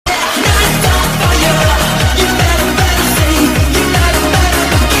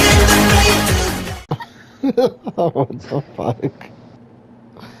What the fuck?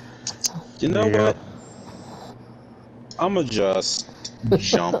 You know what? I'ma just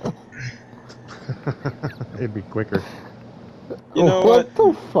jump. It'd be quicker. You know what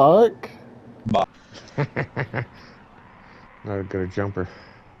the fuck? Bye. Not a good jumper.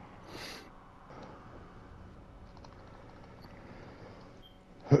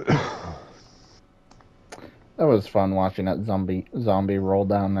 That was fun watching that zombie roll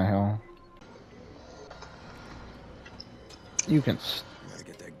down the hill. You can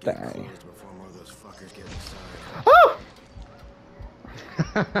die. Oh!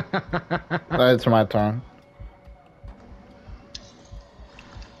 That's my turn.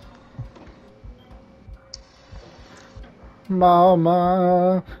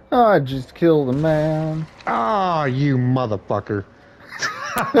 Mama, I just killed a man. Ah, you motherfucker.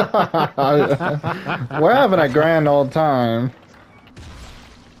 We're having a grand old time.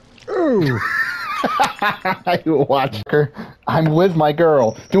 Ooh. You watch her. I'm with my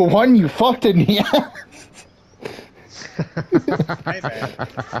girl. The one you fucked in the ass. Hey man,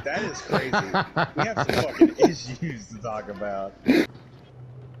 that is crazy. We have some fucking issues to talk about.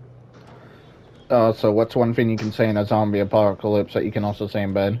 So what's one thing you can say in a zombie apocalypse that you can also say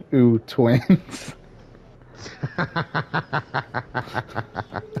in bed? Ooh, twins.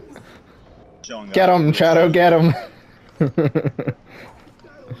 Get him, Shadow, get him.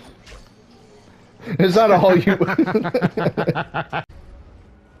 Is that all you...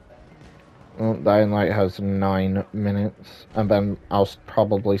 Well, Dying Light has 9 minutes, and then I'll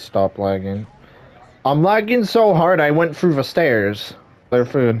probably stop lagging. I'm lagging so hard I went through the stairs. Their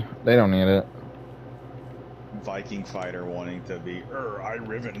food, they don't need it. Viking fighter wanting to be, I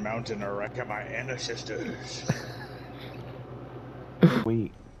Riven Mountain a wreck of my ancestors.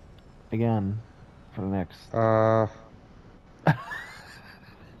 Wait. Again. For the next.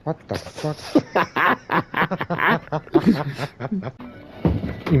 What the fuck?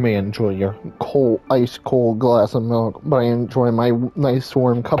 You may enjoy your cold, ice cold glass of milk, but I enjoy my nice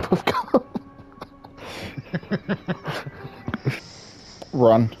warm cup of coffee.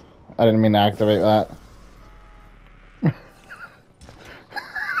 Run. I didn't mean to activate that.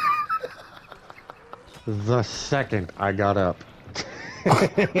 The second I got up.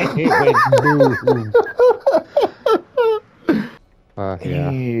 It went boom.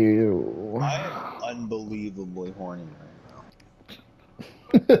 Yeah. Ew. I am unbelievably horny right now.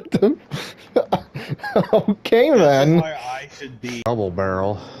 Okay then. That's why I should be Double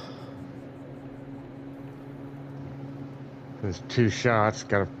barrel. There's 2 shots,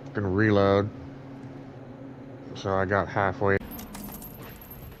 gotta fucking reload. So I got halfway.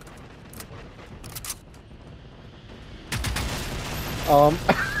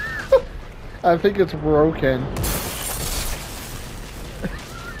 I think it's broken.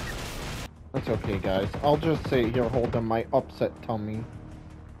 That's okay, guys. I'll just sit here holding my upset tummy.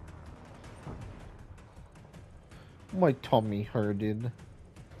 My tummy hurted.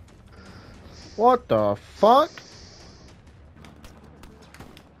 What the fuck?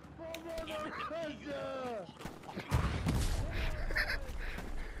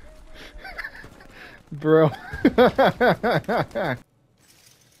 Bro.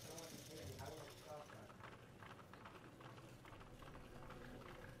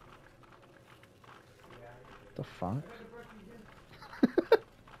 The fuck?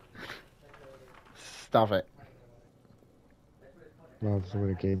 Stop it. Well, that's the way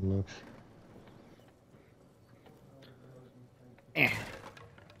the game looks.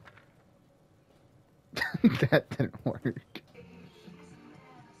 That didn't work.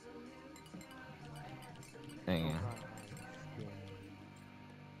 Hang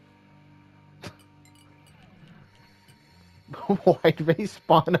on. Why'd they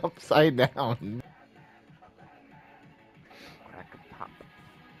spawn upside down? Crack a pop.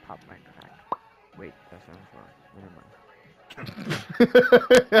 Pop my crack. Wait, that sounds wrong. Never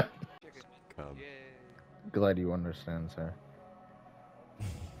mind. Come. Glad you understand, sir.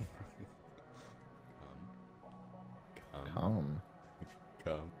 Come.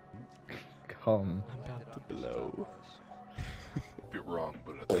 Come. Come. I'm about to blow. You're wrong,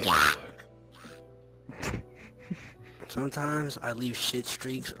 but I think I like. Sometimes I leave shit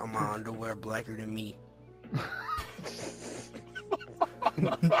streaks on my underwear blacker than me.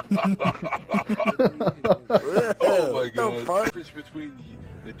 Oh my god.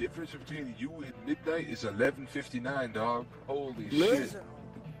 The difference between you and Midnight is 11:59, dog. Holy shit.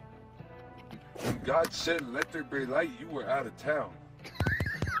 When God said let there be light, you were out of town.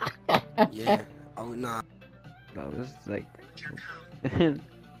 Yeah, I would not. No, this is like.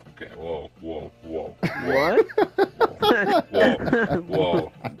 Okay, whoa. What?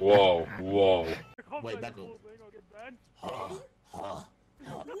 Whoa. Wait, back up. Whoa!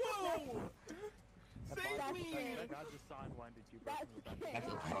 Save me! Back up.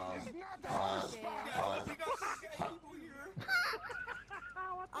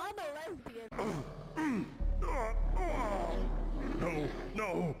 I'm a lesbian. No,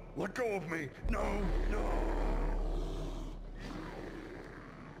 no! Let go of me! No, no!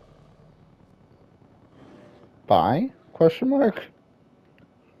 Bye? Question mark?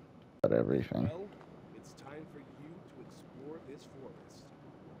 But everything. Well, it's time for you to explore this forest.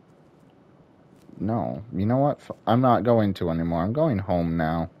 No. You know what? I'm not going to anymore. I'm going home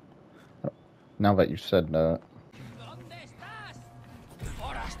now. Now that you said that.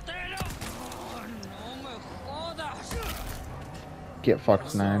 Get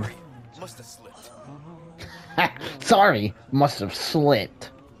fucked, nerd. Must have slipped. Sorry, must have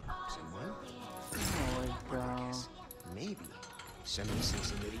slipped. Maybe.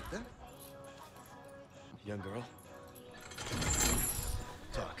 Senorita? Young girl.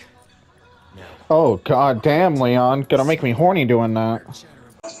 Talk. Now. Oh, god damn, Leon. Gonna make me horny doing that.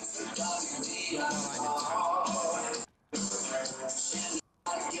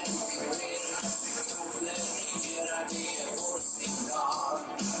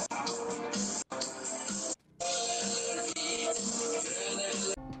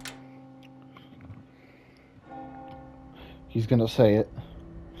 He's gonna say it.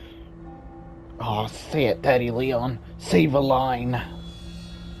 Oh, say it, Daddy Leon. Save a line.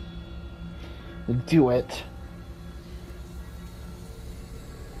 Do it.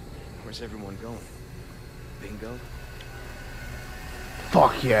 Where's everyone going? Bingo?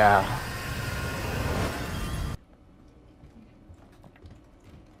 Fuck yeah.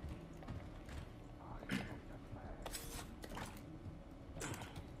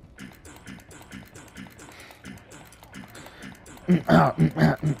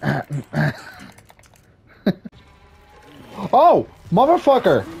 Oh,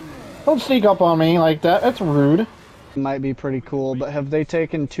 motherfucker! Don't sneak up on me like that. That's rude. Might be pretty cool, but have they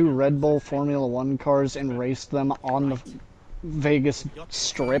taken 2 Red Bull Formula 1 cars and raced them on the Vegas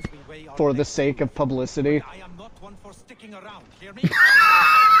Strip for the sake of publicity? I am not one for sticking around, hear me?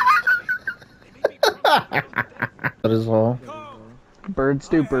 That is all. Birds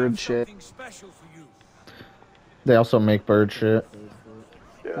do bird shit. They also make bird shit.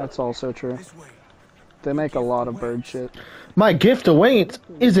 That's also true. They make a lot of bird shit. My gift awaits.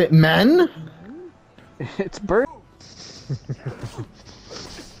 Is it men? It's bird.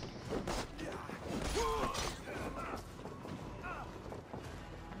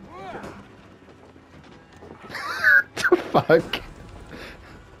 The fuck?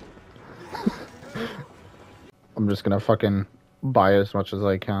 I'm just gonna fucking buy as much as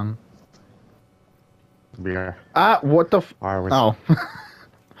I can. Yeah. Ah, what the f- Oh.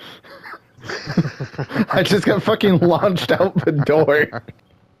 I just got fucking launched out the door.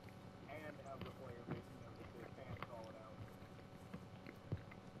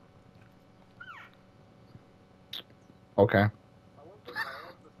 Okay.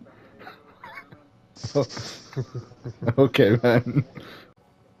 Okay, man.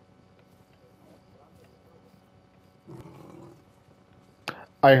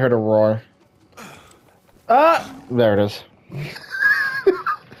 I heard a roar. Ah! There it is.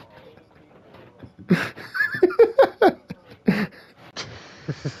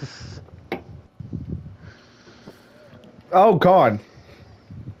 Oh, God.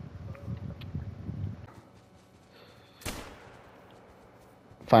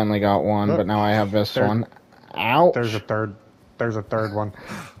 Finally got one, Look, but now I have this one. Ouch. There's a third one.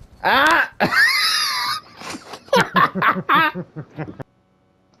 Ah!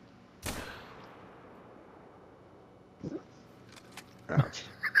 Ouch.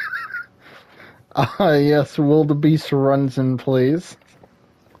 Yes, wildebeest runs in, please.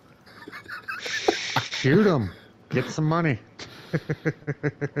 Shoot him. Get some money.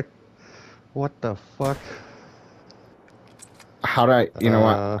 What the fuck? How do I... You know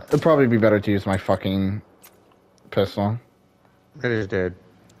what? It'd probably be better to use my fucking pistol. It is dead.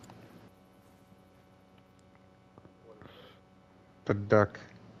 The duck.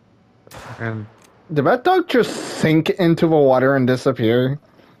 And... Did that duck just sink into the water and disappear?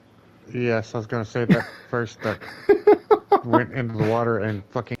 Yes, I was gonna say that first duck went into the water and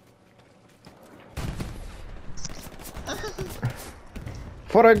fucking...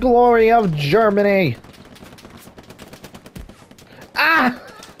 For the glory of Germany! Ah!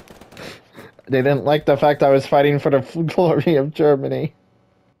 They didn't like the fact I was fighting for the glory of Germany.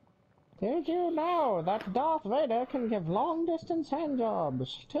 Did you know that Darth Vader can give long-distance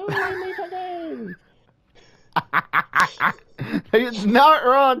handjobs till we meet again? It's not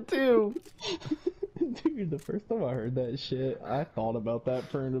wrong, too. Dude, the first time I heard that shit, I thought about that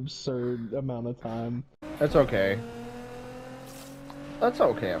for an absurd amount of time. That's okay. That's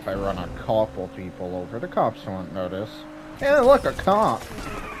okay if I run a couple people over. The cops won't notice. Hey, look, a cop!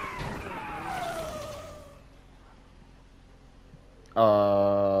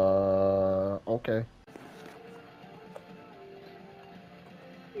 Okay.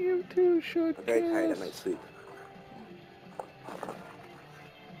 You two should I'm very tired. I kiss. might sleep.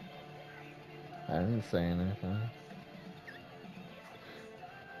 I didn't say anything.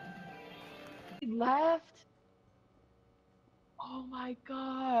 He left? Oh my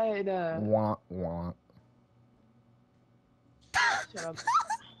god. Want. Shut up.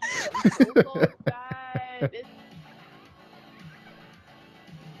 I'm so bad.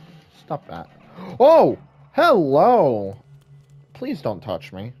 Stop that. Oh! Hello! Please don't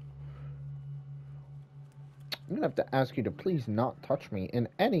touch me. I'm gonna have to ask you to please not touch me in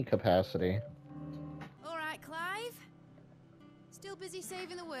any capacity. Alright, Clive. Still busy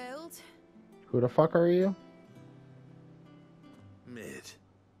saving the world. Who the fuck are you? Mid.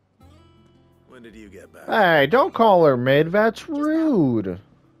 When did you get back? Hey, don't call her mid, that's rude.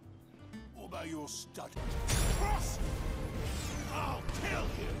 What about your stud? I'll kill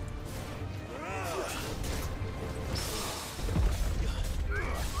you.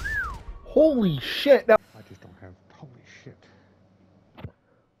 Holy shit! That I just don't have. Holy shit.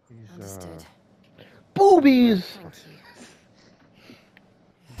 These, Understood. boobies!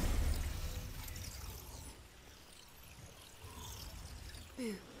 Thank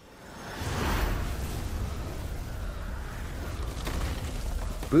you.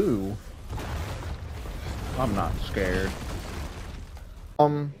 Boo. I'm not scared.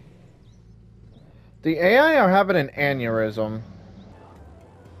 The AI are having an aneurysm.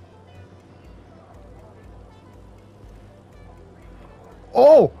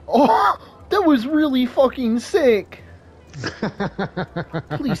 Oh! That was really fucking sick!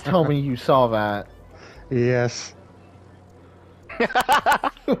 Please tell me you saw that. Yes.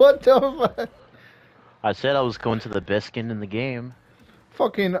 What the fuck? I said I was going to the best skin in the game.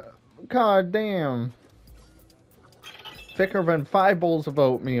 Fucking goddamn. Thicker than 5 bowls of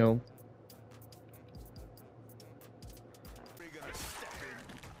oatmeal.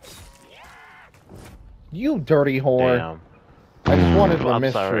 You dirty whore. Damn. I just wanted the I'm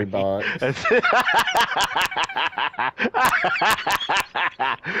mystery sorry. box.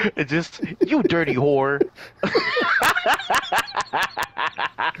 It's just, you dirty whore.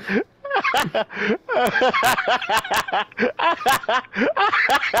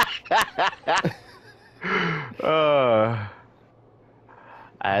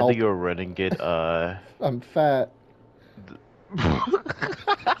 I had to go run and get, I'm fat.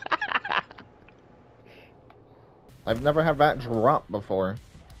 I've never had that drop before.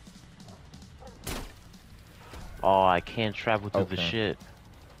 Oh, I can't travel through the Okay. shit.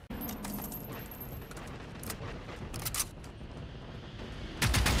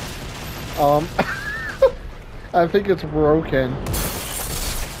 I think it's broken.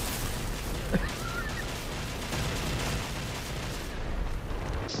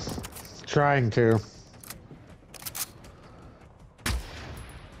 Trying to.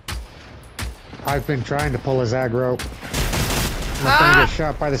 I've been trying to pull his aggro. I'm gonna get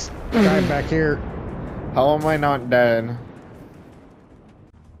shot by this guy back here. How am I not dead?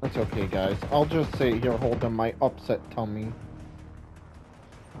 That's okay, guys. I'll just sit here holding my upset tummy.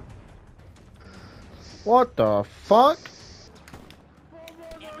 What the fuck?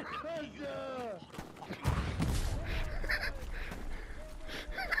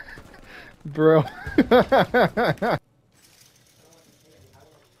 Bro.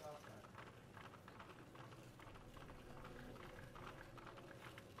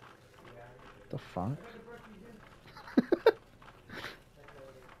 The fuck?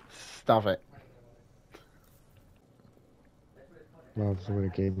 Stop it. Well, that's the way the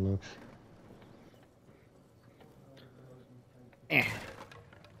game looks.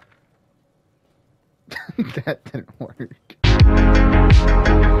 That didn't work.